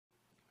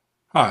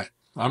Hi,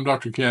 I'm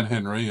Dr. Ken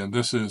Henry, and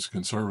this is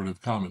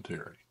Conservative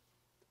Commentary.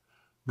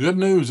 Good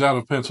news out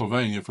of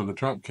Pennsylvania for the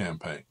Trump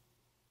campaign.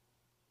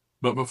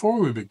 But before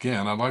we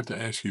begin, I'd like to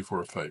ask you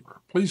for a favor.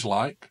 Please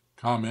like,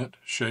 comment,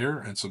 share,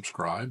 and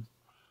subscribe.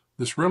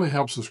 This really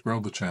helps us grow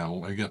the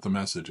channel and get the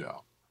message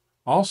out.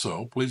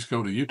 Also, please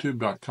go to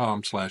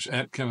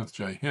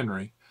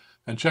youtube.com/@KennethJHenry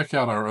and check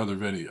out our other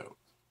videos.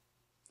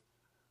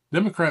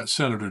 Democrat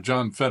Senator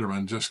John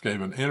Fetterman just gave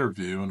an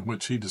interview in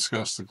which he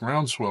discussed the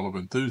groundswell of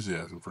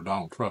enthusiasm for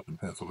Donald Trump in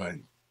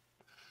Pennsylvania.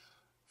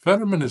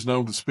 Fetterman is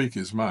known to speak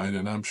his mind,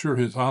 and I'm sure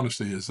his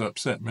honesty has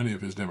upset many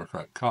of his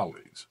Democrat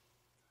colleagues.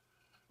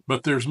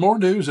 But there's more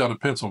news out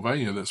of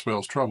Pennsylvania that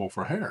spells trouble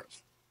for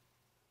Harris.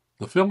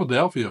 The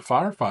Philadelphia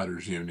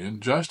Firefighters Union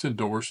just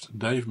endorsed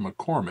Dave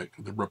McCormick,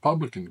 the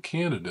Republican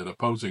candidate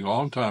opposing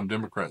longtime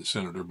Democrat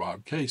Senator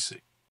Bob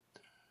Casey.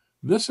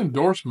 This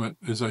endorsement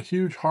is a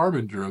huge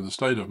harbinger of the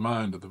state of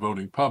mind of the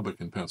voting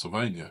public in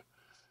Pennsylvania,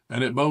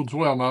 and it bodes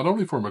well not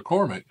only for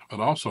McCormick,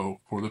 but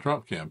also for the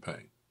Trump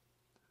campaign.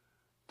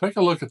 Take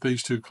a look at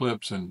these two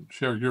clips and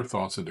share your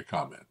thoughts in the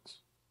comments.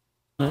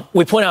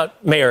 We point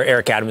out Mayor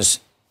Eric Adams,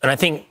 and I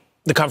think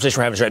the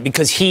conversation we're having is right,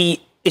 because he's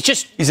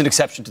an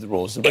exception to the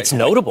rules. It's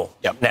notable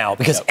now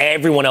because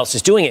everyone else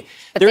is doing it.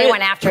 But they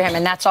went after him,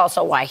 and that's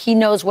also why. He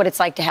knows what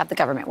it's like to have the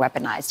government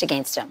weaponized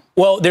against him.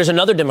 Well, there's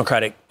another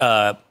Democratic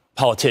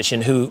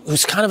politician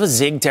who's kind of a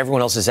zig to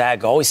everyone else's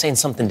zag, always saying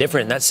something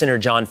different, and that's Senator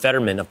John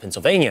Fetterman of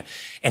Pennsylvania.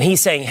 And he's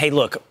saying, hey,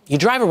 look, you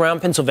drive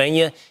around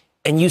Pennsylvania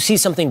and you see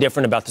something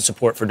different about the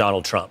support for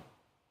Donald Trump.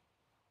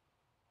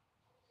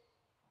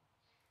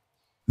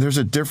 There's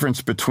a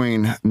difference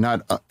between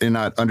not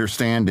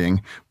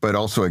understanding, but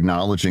also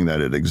acknowledging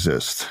that it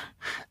exists.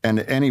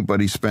 And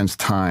anybody spends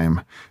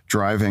time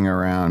driving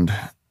around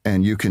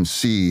and you can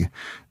see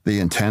the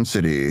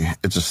intensity.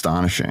 It's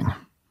astonishing.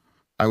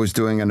 I was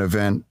doing an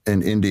event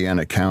in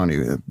Indiana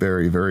County,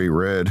 very, very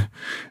red,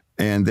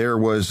 and there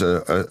was a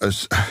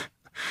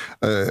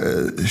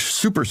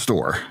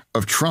superstore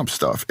of Trump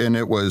stuff, and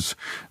it was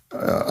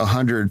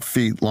 100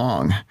 feet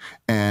long,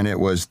 and it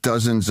was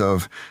dozens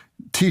of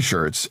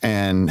T-shirts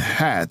and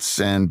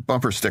hats and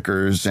bumper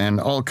stickers and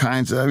all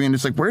kinds of, I mean,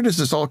 it's like, where does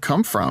this all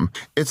come from?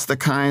 It's the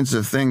kinds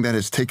of thing that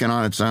has taken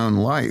on its own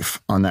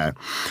life on that.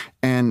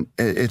 And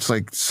it's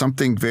like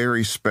something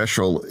very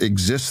special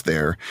exists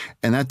there.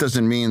 And that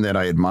doesn't mean that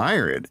I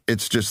admire it.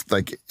 It's just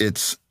like,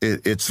 it's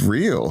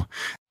real.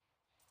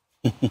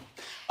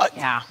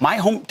 Yeah. My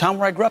hometown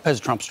where I grew up has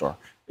a Trump store.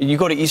 You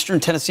go to Eastern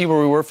Tennessee where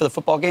we were for the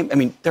football game. I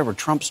mean, there were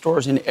Trump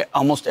stores in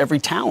almost every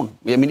town.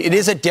 I mean, it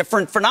is a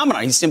different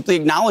phenomenon. He's simply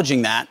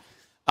acknowledging that,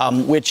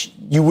 which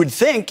you would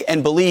think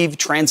and believe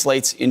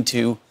translates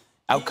into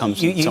outcomes.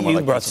 You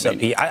brought this up,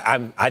 Pete.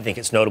 I think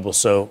it's notable,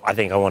 so I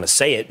think I want to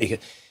say it because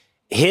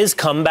his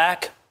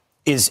comeback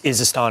is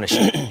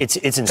astonishing. It's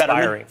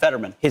inspiring.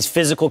 Fetterman. His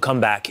physical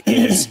comeback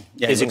is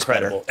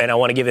incredible, and I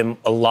want to give him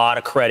a lot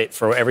of credit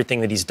for everything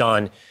that he's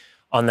done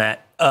on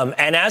that.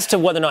 And as to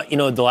whether or not,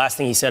 the last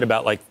thing he said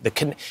about like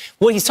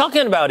what he's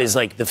talking about is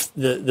like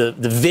the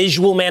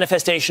visual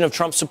manifestation of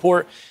Trump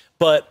support.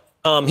 But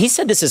he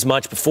said this as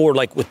much before,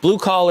 like with blue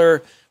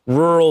collar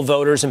rural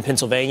voters in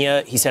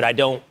Pennsylvania. He said,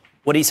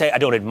 what did he say? I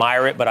don't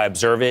admire it, but I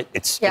observe it.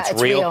 It's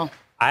real.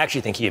 I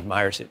actually think he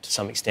admires it to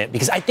some extent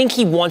because I think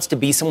he wants to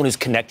be someone who's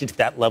connected to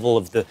that level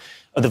of the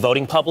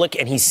voting public.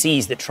 And he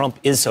sees that Trump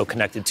is so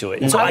connected to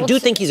it. And so I do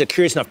think he's a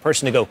curious enough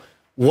person to go,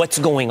 what's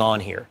going on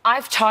here?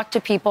 I've talked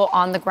to people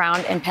on the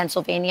ground in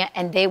Pennsylvania,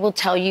 and they will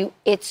tell you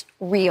it's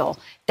real.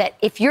 That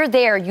if you're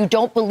there, you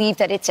don't believe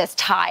that it's as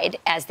tied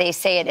as they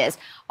say it is.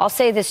 I'll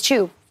say this,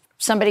 too.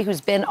 Somebody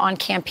who's been on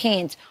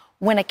campaigns.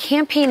 When a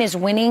campaign is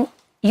winning,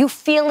 you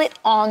feel it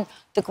on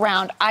the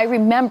ground. I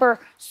remember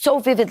so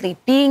vividly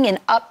being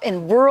up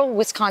in rural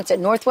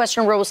Wisconsin,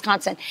 northwestern rural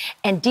Wisconsin,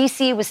 and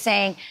D.C. was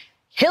saying,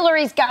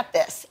 Hillary's got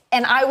this.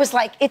 And I was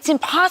like, it's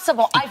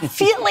impossible. I'm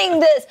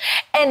feeling this.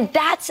 And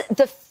that's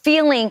the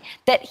feeling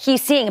that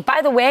he's seeing.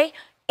 By the way,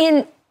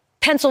 in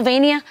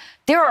Pennsylvania,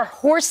 there are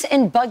horse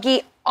and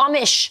buggy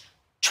Amish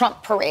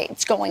Trump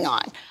parades going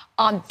on.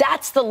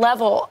 That's the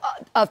level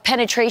of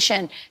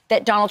penetration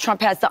that Donald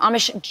Trump has. The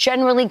Amish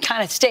generally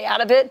kind of stay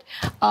out of it.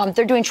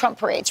 They're doing Trump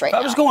parades right now.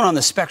 I was going on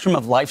the spectrum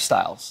of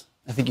lifestyles.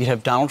 I think you'd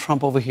have Donald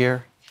Trump over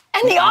here.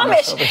 And the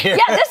Amish.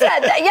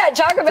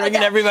 Talk about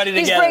bringing everybody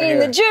together. He's bringing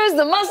the Jews,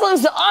 the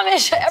Muslims, the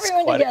Amish,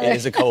 everyone together. It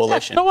is a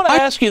coalition. I want to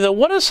ask you, though,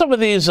 what are some of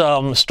these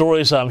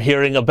stories I'm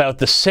hearing about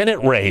the Senate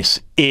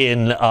race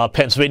in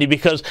Pennsylvania?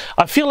 Because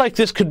I feel like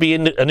this could be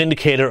an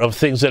indicator of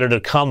things that are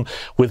to come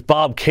with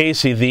Bob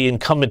Casey, the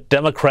incumbent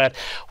Democrat.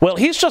 Well,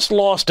 he's just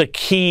lost a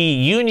key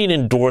union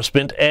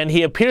endorsement, and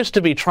he appears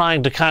to be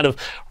trying to kind of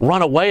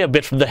run away a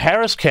bit from the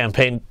Harris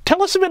campaign.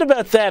 Tell us a bit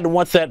about that and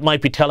what that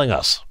might be telling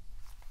us.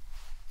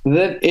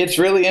 It's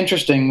really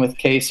interesting with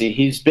Casey.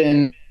 He's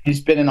been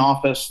in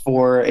office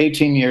for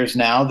 18 years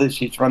now.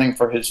 He's running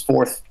for his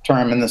fourth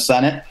term in the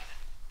Senate.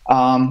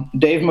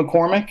 Dave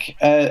McCormick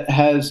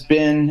has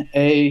been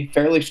a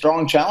fairly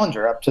strong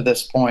challenger up to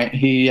this point.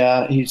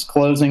 He's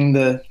closing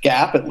the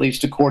gap, at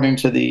least according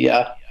to the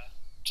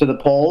to the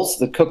polls.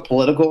 The Cook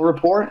Political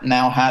Report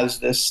now has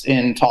this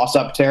in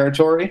toss-up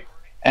territory.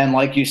 And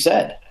like you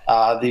said,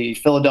 the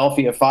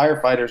Philadelphia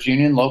Firefighters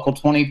Union, Local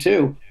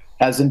 22,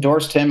 has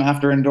endorsed him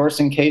after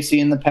endorsing Casey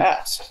in the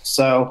past.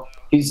 So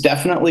he's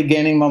definitely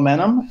gaining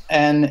momentum,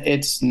 and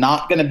it's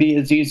not going to be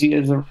as easy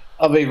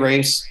of a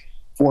race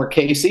for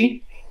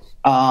Casey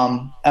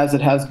as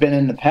it has been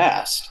in the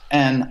past.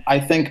 And I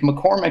think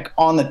McCormick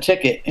on the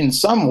ticket, in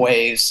some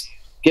ways,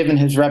 given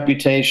his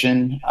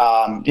reputation,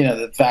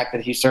 the fact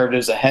that he served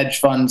as a hedge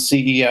fund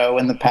CEO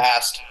in the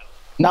past,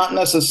 not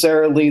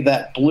necessarily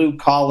that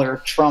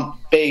blue-collar Trump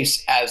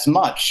base as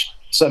much.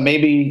 So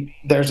maybe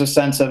there's a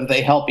sense of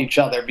they help each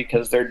other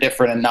because they're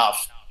different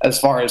enough as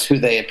far as who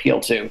they appeal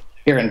to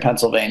here in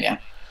Pennsylvania.